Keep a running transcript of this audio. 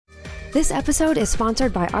This episode is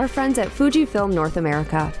sponsored by our friends at Fujifilm North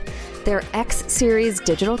America. Their X-Series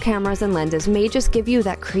digital cameras and lenses may just give you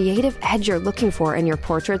that creative edge you're looking for in your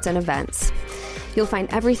portraits and events. You'll find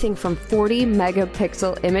everything from 40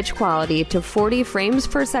 megapixel image quality to 40 frames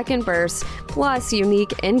per second bursts, plus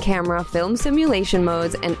unique in-camera film simulation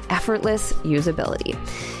modes and effortless usability.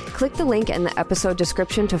 Click the link in the episode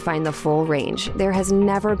description to find the full range. There has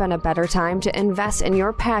never been a better time to invest in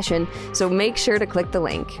your passion, so make sure to click the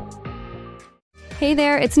link. Hey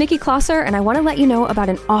there, it's Nikki Klosser, and I want to let you know about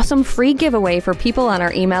an awesome free giveaway for people on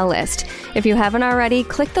our email list. If you haven't already,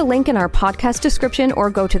 click the link in our podcast description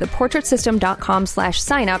or go to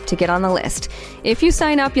theportraitsystem.com/sign-up to get on the list. If you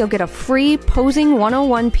sign up, you'll get a free Posing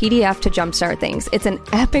 101 PDF to jumpstart things. It's an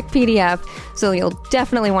epic PDF, so you'll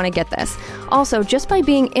definitely want to get this. Also, just by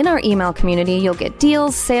being in our email community, you'll get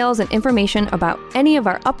deals, sales, and information about any of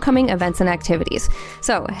our upcoming events and activities.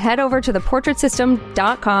 So head over to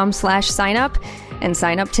theportraitsystem.com/sign-up and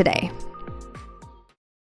sign up today.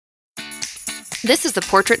 This is the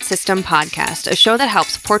Portrait System Podcast, a show that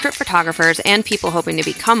helps portrait photographers and people hoping to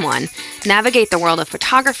become one navigate the world of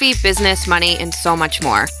photography, business, money, and so much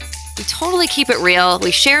more. We totally keep it real.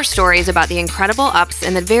 We share stories about the incredible ups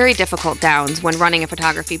and the very difficult downs when running a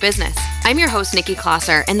photography business. I'm your host, Nikki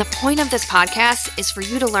Klosser, and the point of this podcast is for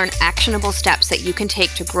you to learn actionable steps that you can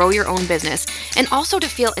take to grow your own business and also to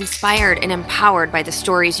feel inspired and empowered by the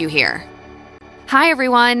stories you hear. Hi,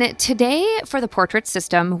 everyone. Today for the Portrait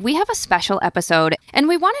System, we have a special episode, and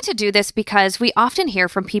we wanted to do this because we often hear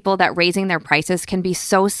from people that raising their prices can be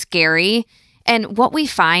so scary. And what we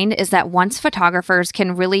find is that once photographers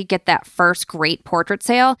can really get that first great portrait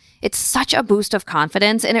sale, it's such a boost of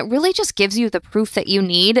confidence, and it really just gives you the proof that you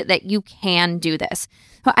need that you can do this.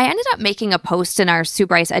 So I ended up making a post in our Sue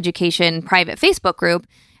Bryce Education private Facebook group,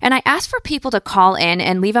 and I asked for people to call in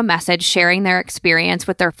and leave a message sharing their experience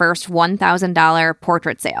with their first $1,000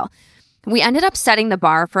 portrait sale. We ended up setting the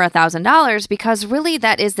bar for $1,000 because really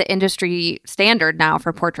that is the industry standard now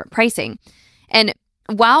for portrait pricing. And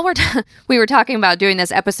while we were talking about doing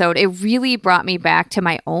this episode, it really brought me back to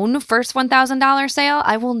my own first $1,000 sale.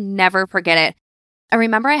 I will never forget it. I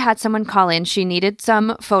remember I had someone call in. She needed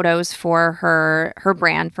some photos for her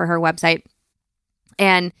brand, for her website.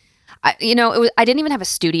 And I didn't even have a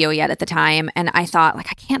studio yet at the time. And I thought, I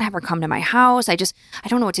can't have her come to my house. I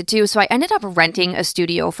don't know what to do. So I ended up renting a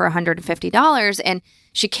studio for $150. And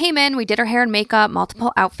she came in, we did her hair and makeup,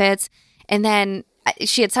 multiple outfits. And then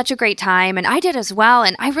she had such a great time. And I did as well.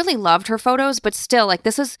 And I really loved her photos. But still,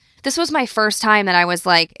 this was my first time that I was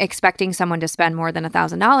expecting someone to spend more than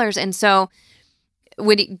 $1,000. And so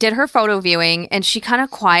we did her photo viewing, and she kind of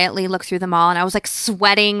quietly looked through them all, and I was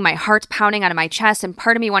sweating, my heart's pounding out of my chest, and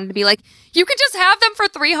part of me wanted to be like, you could just have them for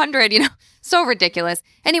 $300, so ridiculous.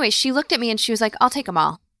 Anyway, she looked at me and she was like, I'll take them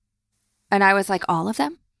all. And I was like, all of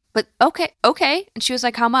them? But okay. And she was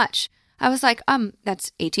like, how much? I was like,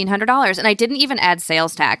 that's $1,800. And I didn't even add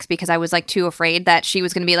sales tax because I was too afraid that she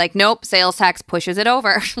was going to be like, nope, sales tax pushes it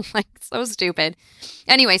over. So stupid.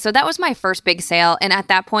 Anyway, so that was my first big sale. And at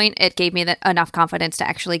that point, it gave me enough confidence to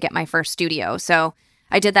actually get my first studio. So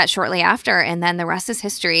I did that shortly after, and then the rest is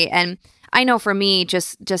history. And I know for me,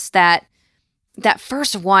 just that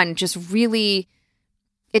first one just really,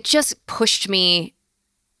 it just pushed me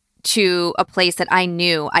to a place that I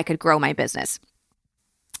knew I could grow my business.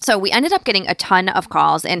 So we ended up getting a ton of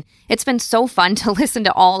calls, and it's been so fun to listen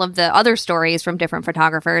to all of the other stories from different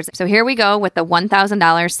photographers. So here we go with the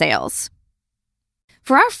 $1,000 sales.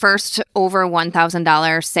 For our first over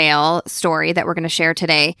 $1,000 sale story that we're going to share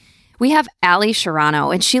today, we have Allie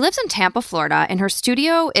Sharano, and she lives in Tampa, Florida, and her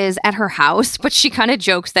studio is at her house, but she kind of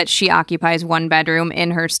jokes that she occupies one bedroom in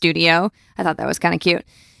her studio. I thought that was kind of cute.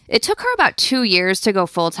 It took her about 2 years to go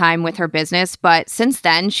full-time with her business, but since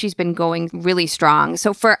then, she's been going really strong.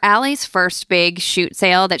 So for Allie's first big shoot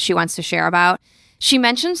sale that she wants to share about, she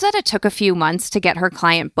mentions that it took a few months to get her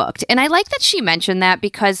client booked. And I like that she mentioned that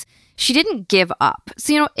because she didn't give up.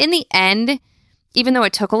 So, in the end, even though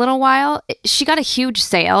it took a little while, she got a huge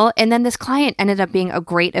sale, and then this client ended up being a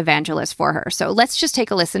great evangelist for her. So let's just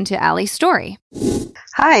take a listen to Allie's story.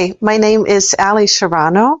 Hi, my name is Allie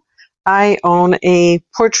Sharano. I own a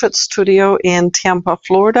portrait studio in Tampa,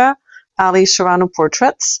 Florida, Allie Sharano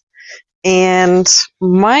Portraits. And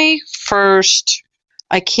my first,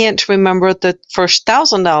 I can't remember the first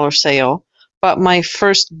 $1,000 sale, but my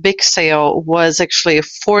first big sale was actually a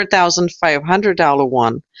 $4,500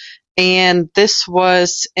 one. And this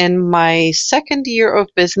was in my second year of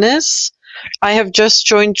business. I have just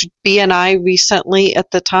joined BNI recently at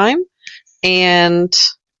the time, and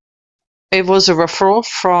it was a referral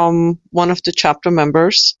from one of the chapter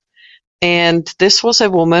members. And this was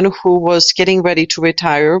a woman who was getting ready to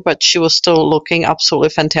retire, but she was still looking absolutely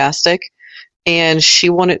fantastic. And she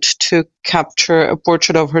wanted to capture a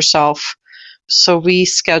portrait of herself. So we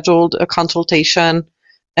scheduled a consultation,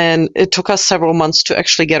 and it took us several months to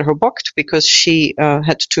actually get her booked because she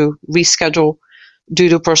had to reschedule due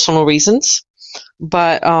to personal reasons.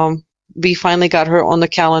 But we finally got her on the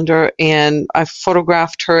calendar, and I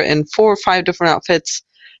photographed her in 4 or 5 different outfits.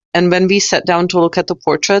 And when we sat down to look at the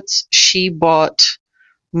portraits, she bought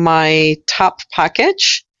my top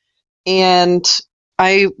package, and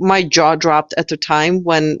my jaw dropped at the time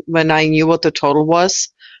when I knew what the total was.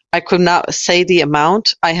 I could not say the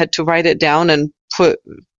amount. I had to write it down and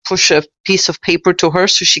push a piece of paper to her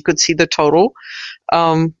so she could see the total.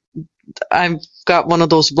 I've got one of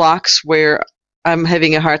those blocks where I'm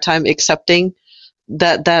having a hard time accepting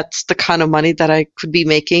that that's the kind of money that I could be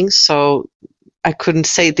making. So I couldn't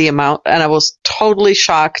say the amount, and I was totally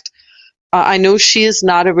shocked. I know she is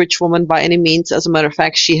not a rich woman by any means. As a matter of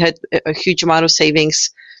fact, she had a huge amount of savings,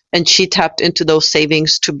 and she tapped into those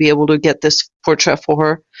savings to be able to get this portrait for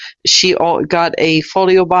her. She got a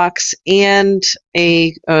folio box and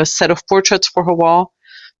a set of portraits for her wall,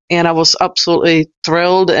 and I was absolutely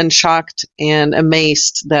thrilled and shocked and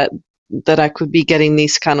amazed that I could be getting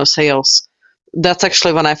these kind of sales. That's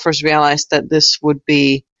actually when I first realized that this would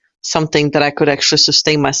be something that I could actually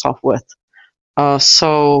sustain myself with.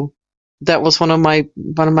 So that was one of my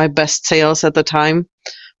best sales at the time,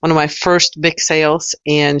 one of my first big sales,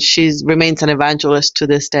 and she remains an evangelist to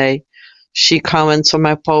this day. She comments on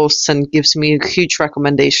my posts and gives me huge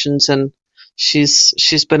recommendations, and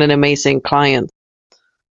she's been an amazing client.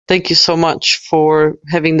 Thank you so much for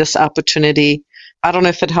having this opportunity. I don't know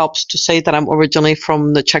if it helps to say that I'm originally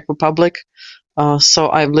from the Czech Republic.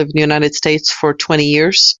 So I've lived in the United States for 20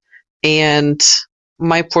 years, and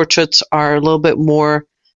my portraits are a little bit more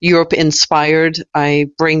Europe-inspired. I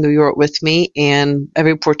bring New York with me, and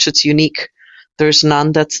every portrait's unique. There's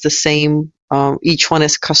none that's the same. Each one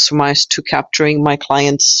is customized to capturing my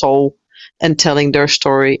client's soul and telling their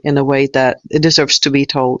story in a way that it deserves to be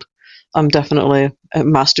told. I'm definitely a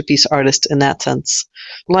masterpiece artist in that sense.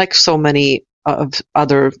 Like so many of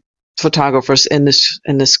other photographers in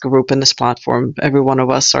this group, in this platform, every one of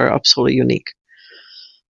us are absolutely unique.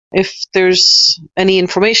 If there's any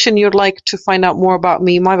information you'd like to find out more about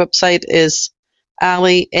me, my website is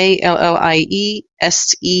Allie,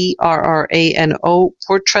 ALLIESERRANO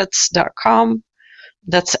portraits.com.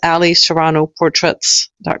 That's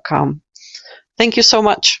AllieSerranoPortraits.com. Thank you so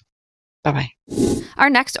much. Bye-bye. Our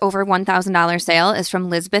next over $1,000 sale is from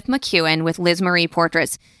Lisbeth McEwen with Liz Marie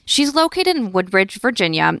Portraits. She's located in Woodbridge,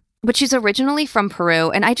 Virginia, but she's originally from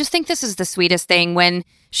Peru, and I just think this is the sweetest thing. When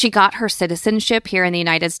she got her citizenship here in the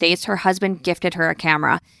United States, her husband gifted her a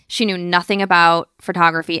camera. She knew nothing about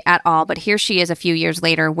photography at all, but here she is a few years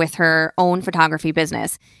later with her own photography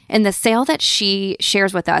business. And the sale that she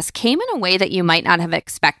shares with us came in a way that you might not have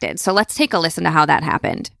expected. So let's take a listen to how that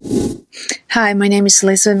happened. Hi, my name is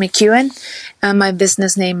Lisa McEwen, and my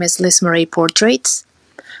business name is Liz Marie Portraits.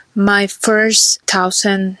 My first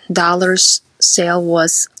 $1,000 sale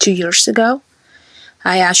was 2 years ago.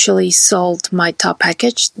 I actually sold my top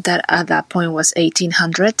package that at that point was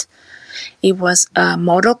 $1,800. It was a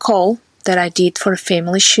model call that I did for a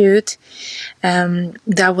family shoot.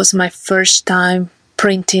 That was my first time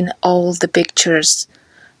printing all the pictures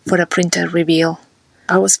for a printed reveal.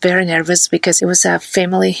 I was very nervous because it was a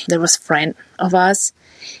family that was a friend of us,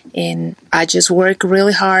 and I just worked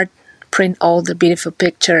really hard, print all the beautiful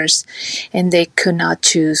pictures, and they could not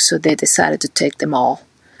choose, so they decided to take them all.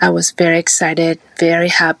 I was very excited, very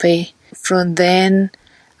happy. From then,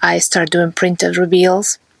 I started doing printed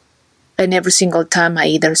reveals, and every single time I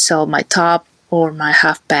either sell my top or my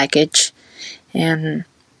half package. And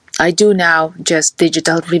I do now just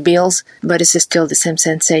digital reveals, but it's still the same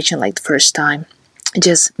sensation like the first time.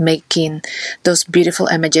 Just making those beautiful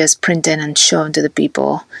images, printing and showing to the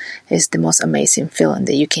people is the most amazing feeling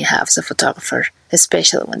that you can have as a photographer,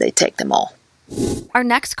 especially when they take them all. Our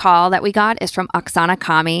next call that we got is from Oksana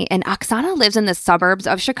Kami, and Oksana lives in the suburbs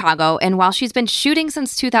of Chicago, and while she's been shooting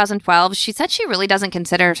since 2012, she said she really doesn't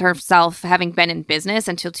consider herself having been in business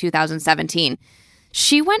until 2017.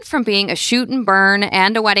 She went from being a shoot and burn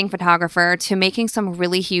and a wedding photographer to making some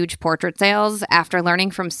really huge portrait sales after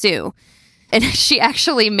learning from Sue. And she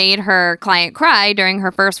actually made her client cry during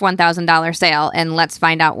her first $1,000 sale, and let's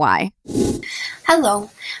find out why.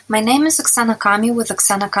 Hello, my name is Oksana Kami with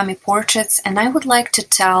Oksana Kami Portraits, and I would like to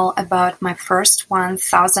tell about my first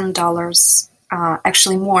 $1,000,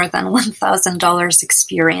 actually more than $1,000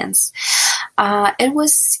 experience. It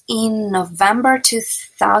was in November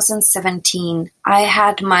 2017. I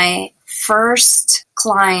had my first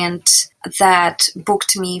client that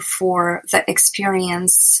booked me for the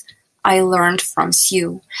experience I learned from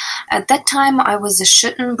Sue. At that time, I was a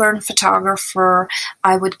shoot and burn photographer.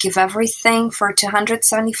 I would give everything for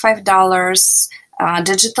 $275,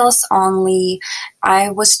 digitals only. I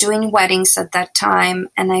was doing weddings at that time,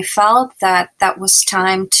 and I felt that that was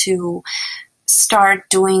time to start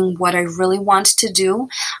doing what I really want to do.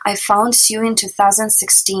 I found Sue in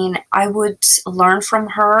 2016. I would learn from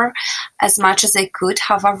her as much as I could.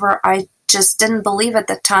 However, I just didn't believe at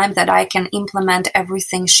the time that I can implement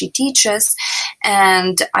everything she teaches.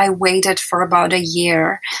 And I waited for about a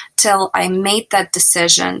year till I made that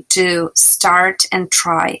decision to start and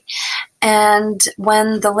try. And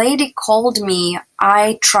when the lady called me,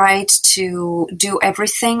 I tried to do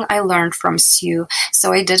everything I learned from Sue.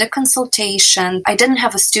 So I did a consultation. I didn't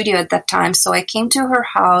have a studio at that time, so I came to her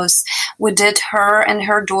house. We did her and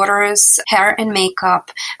her daughter's hair and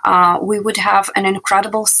makeup. We would have an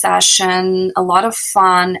incredible session, a lot of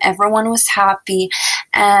fun. Everyone was happy.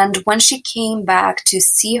 And when she came back to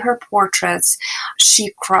see her portraits,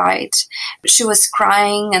 she cried. She was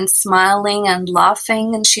crying and smiling and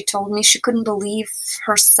laughing, and she told me she couldn't believe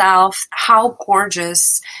herself how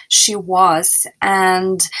gorgeous she was.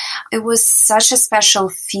 And it was such a special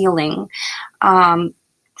feeling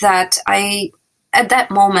that at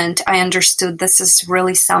that moment, I understood this is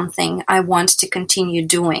really something I want to continue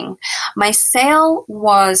doing. My sale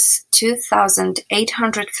was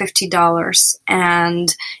 $2,850,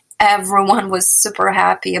 and everyone was super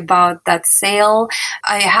happy about that sale.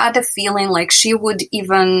 I had a feeling like she would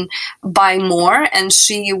even buy more and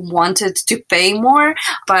she wanted to pay more,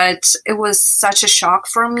 but it was such a shock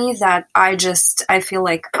for me that I feel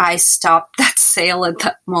like I stopped that sale at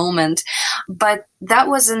that moment. But that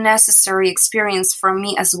was a necessary experience for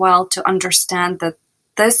me as well to understand that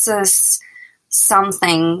this is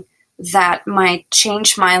something that might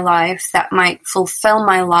change my life, that might fulfill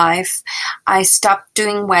my life. I stopped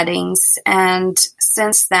doing weddings, and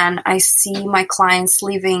since then I see my clients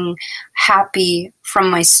leaving happy from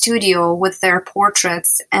my studio with their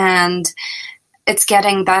portraits, and it's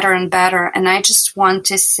getting better and better. And I just want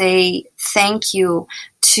to say thank you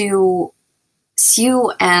to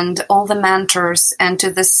Sue and all the mentors and to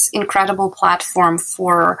this incredible platform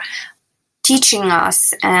for teaching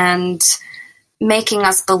us and making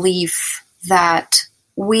us believe that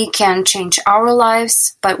we can change our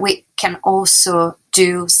lives, but we can also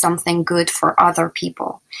do something good for other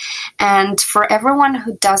people. And for everyone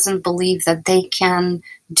who doesn't believe that they can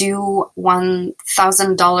do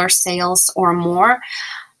 $1,000 sales or more,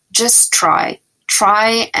 just try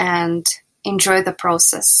and enjoy the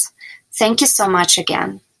process. Thank you so much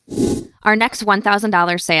again. Our next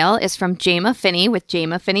 $1,000 sale is from Jema Finney with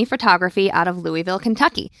Jema Finney Photography out of Louisville,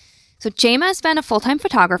 Kentucky. So Jema has been a full-time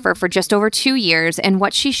photographer for just over 2 years, and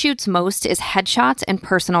what she shoots most is headshots and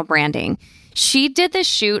personal branding. She did this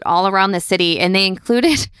shoot all around the city, and they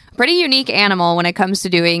included a pretty unique animal when it comes to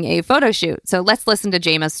doing a photo shoot. So let's listen to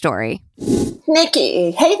Jema's story. Nikki,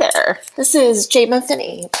 hey there. This is Jema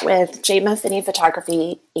Finney with Jema Finney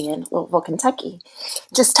Photography in Louisville, Kentucky.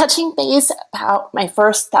 Just touching base about my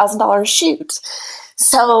first $1,000 shoot.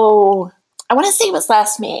 So I want to say it was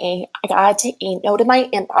last May, I got a note in my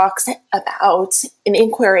inbox about an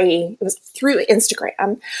inquiry. It was through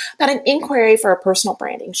Instagram about an inquiry for a personal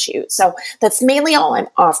branding shoot. So that's mainly all I'm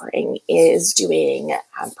offering is doing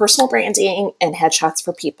personal branding and headshots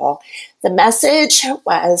for people. The message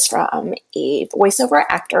was from a voiceover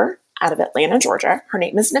actor out of Atlanta, Georgia. Her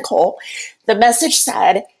name is Nicole. The message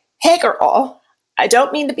said, "Hey girl, I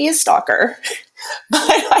don't mean to be a stalker, but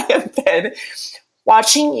I have been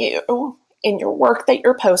watching you in your work that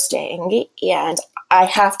you're posting, and I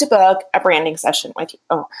have to book a branding session with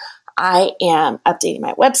you. I am updating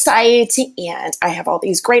my website, and I have all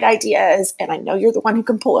these great ideas, and I know you're the one who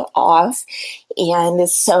can pull it off." And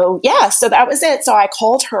so that was it. So I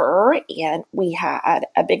called her, and we had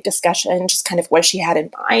a big discussion, just kind of what she had in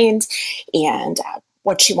mind, and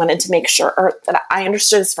what she wanted to make sure that I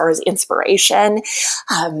understood as far as inspiration.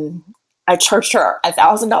 I charged her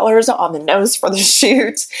 $1,000 on the nose for the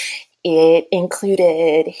shoot. It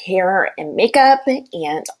included hair and makeup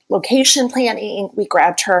and location planning. We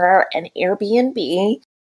grabbed her an Airbnb.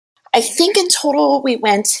 I think in total we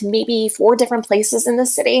went to maybe 4 different places in the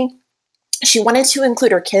city. She wanted to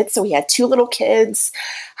include her kids, so we had 2 little kids.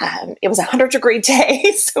 It was a 100-degree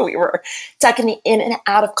day, so we were ducking in and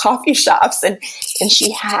out of coffee shops, and she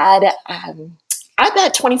had I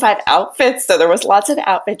bet 25 outfits, so there was lots of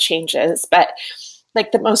outfit changes. But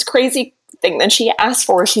like the most crazy thing that she asked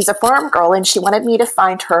for. She's a farm girl and she wanted me to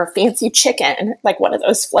find her a fancy chicken, like one of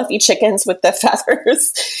those fluffy chickens with the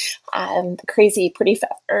feathers, the crazy pretty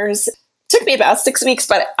feathers. Took me about 6 weeks,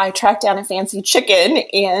 but I tracked down a fancy chicken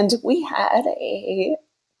and we had a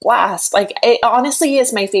blast. Like, it honestly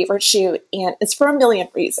is my favorite shoot, and it's for a million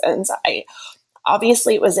reasons.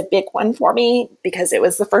 Obviously, it was a big one for me because it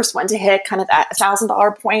was the first one to hit kind of that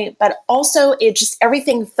 $1,000 point, but also it just,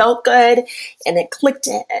 everything felt good and it clicked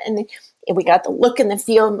in, and we got the look and the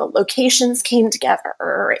feel and the locations came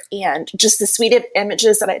together, and just the suite of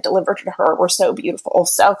images that I delivered to her were so beautiful.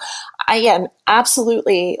 So I am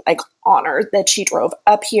absolutely like honored that she drove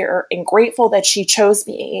up here and grateful that she chose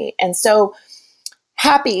me, and so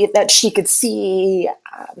happy that she could see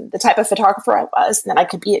the type of photographer I was, and that I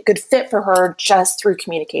could be a good fit for her just through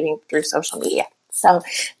communicating through social media. So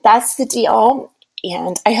that's the deal.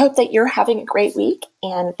 And I hope that you're having a great week.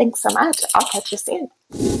 And thanks so much. I'll catch you soon.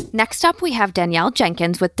 Next up, we have Danielle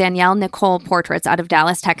Jenkins with Danielle Nicole Portraits out of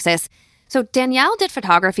Dallas, Texas. So Danielle did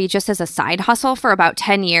photography just as a side hustle for about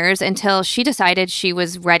 10 years until she decided she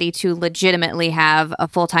was ready to legitimately have a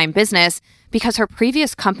full-time business because her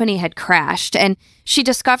previous company had crashed. And she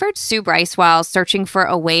discovered Sue Bryce while searching for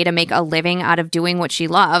a way to make a living out of doing what she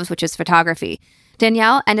loves, which is photography.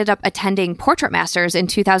 Danielle ended up attending Portrait Masters in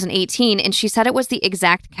 2018, and she said it was the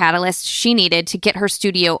exact catalyst she needed to get her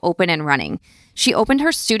studio open and running. She opened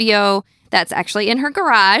her studio that's actually in her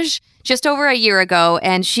garage just over a year ago,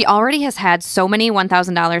 and she already has had so many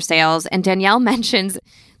 $1,000 sales. And Danielle mentions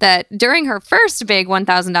that during her first big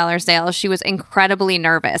 $1,000 sale, she was incredibly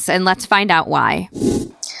nervous. And let's find out why.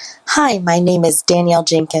 Hi, my name is Danielle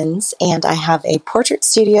Jenkins, and I have a portrait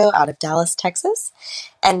studio out of Dallas, Texas.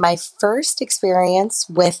 And my first experience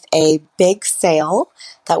with a big sale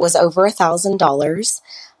that was over $1,000.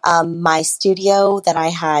 My studio that I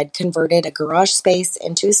had converted a garage space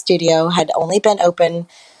into a studio had only been open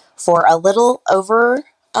for a little over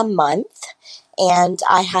a month. And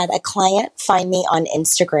I had a client find me on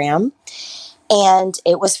Instagram, and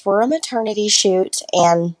it was for a maternity shoot.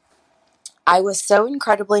 And I was so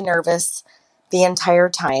incredibly nervous the entire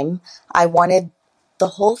time. I wanted the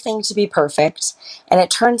whole thing to be perfect. And it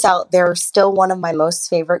turns out they're still one of my most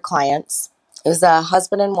favorite clients. It was a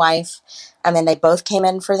husband and wife. And then they both came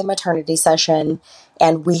in for the maternity session,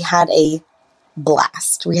 and we had a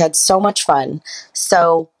blast. We had so much fun.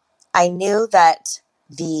 So I knew that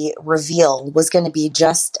the reveal was going to be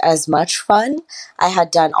just as much fun. I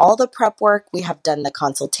had done all the prep work. We have done the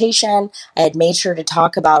consultation. I had made sure to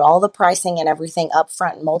talk about all the pricing and everything up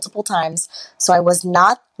front multiple times. So I was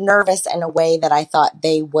not nervous in a way that I thought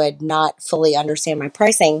they would not fully understand my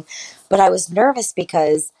pricing. But I was nervous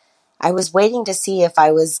because I was waiting to see if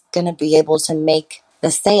I was going to be able to make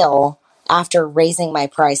the sale after raising my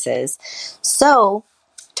prices. So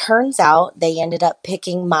turns out they ended up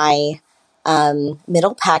picking my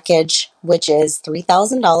middle package, which is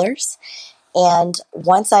 $3,000. And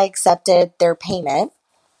once I accepted their payment,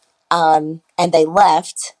 and they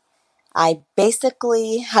left, I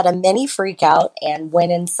basically had a mini freak out and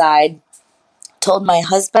went inside, told my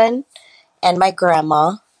husband and my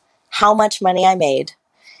grandma how much money I made,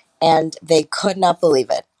 and they could not believe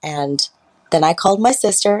it. And then I called my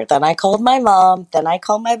sister, then I called my mom, then I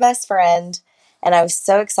called my best friend, and I was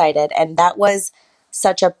so excited. And that was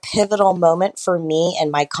such a pivotal moment for me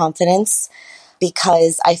and my confidence,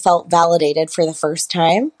 because I felt validated for the first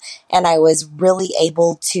time, and I was really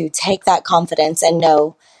able to take that confidence and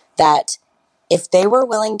know that if they were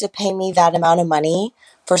willing to pay me that amount of money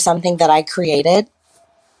for something that I created,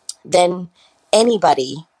 then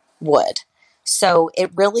anybody would. So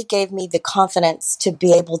it really gave me the confidence to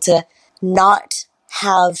be able to not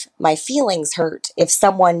have my feelings hurt if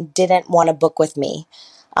someone didn't want to book with me.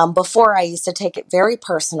 Before, I used to take it very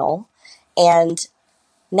personal, and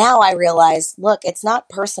now I realize, look, it's not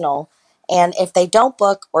personal. And if they don't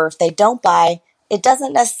book or if they don't buy, it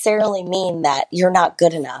doesn't necessarily mean that you're not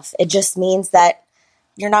good enough. It just means that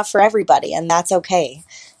you're not for everybody, and that's okay.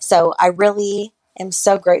 So I really am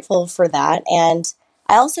so grateful for that. And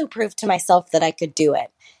I also proved to myself that I could do it.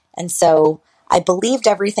 And so I believed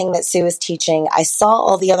everything that Sue was teaching. I saw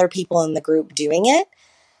all the other people in the group doing it,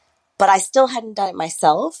 but I still hadn't done it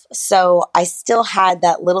myself. So I still had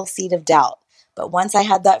that little seed of doubt. But once I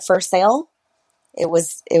had that first sale, it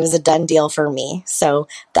was a done deal for me. So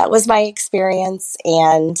that was my experience.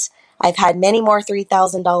 And I've had many more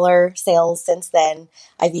 $3,000 sales since then.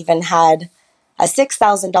 I've even had a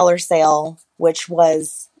 $6,000 sale, which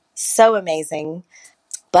was so amazing.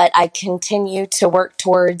 But I continue to work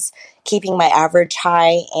towards keeping my average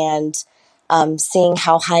high and seeing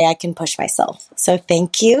how high I can push myself. So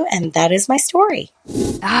thank you. And that is my story.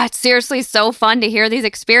 It's seriously so fun to hear these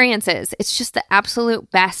experiences. It's just the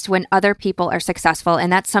absolute best when other people are successful.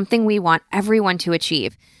 And that's something we want everyone to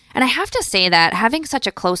achieve. And I have to say that having such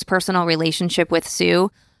a close personal relationship with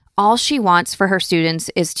Sue, all she wants for her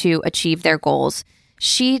students is to achieve their goals.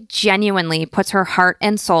 She genuinely puts her heart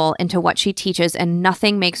and soul into what she teaches, and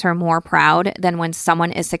nothing makes her more proud than when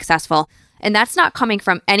someone is successful. And that's not coming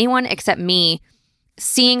from anyone except me,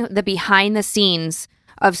 seeing the behind the scenes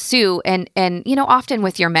of Sue. And often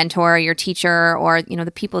with your mentor, your teacher, or,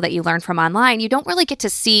 the people that you learn from online, you don't really get to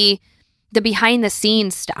see the behind the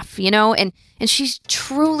scenes stuff, and she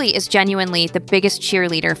truly is genuinely the biggest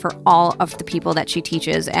cheerleader for all of the people that she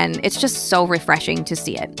teaches. And it's just so refreshing to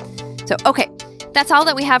see it. So, okay, that's all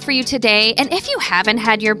that we have for you today. And if you haven't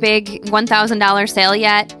had your big $1,000 sale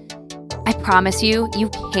yet, I promise you, you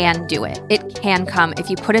can do it. It can come if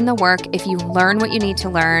you put in the work, if you learn what you need to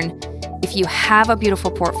learn. If you have a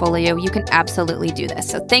beautiful portfolio, you can absolutely do this.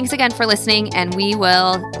 So thanks again for listening, and we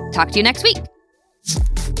will talk to you next week.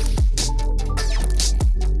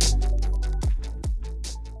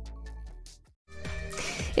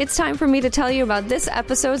 It's time for me to tell you about this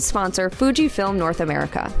episode's sponsor, Fujifilm North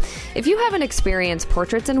America. If you haven't experienced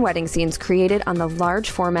portraits and wedding scenes created on the large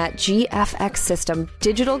format GFX system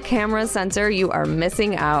digital camera sensor, you are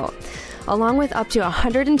missing out. Along with up to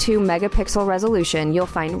 102 megapixel resolution, you'll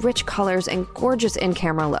find rich colors and gorgeous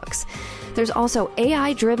in-camera looks. There's also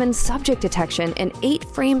AI-driven subject detection and 8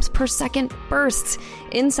 frames per second bursts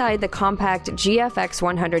inside the compact GFX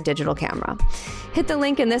 100 digital camera. Hit the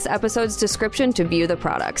link in this episode's description to view the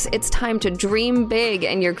products. It's time to dream big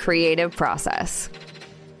in your creative process.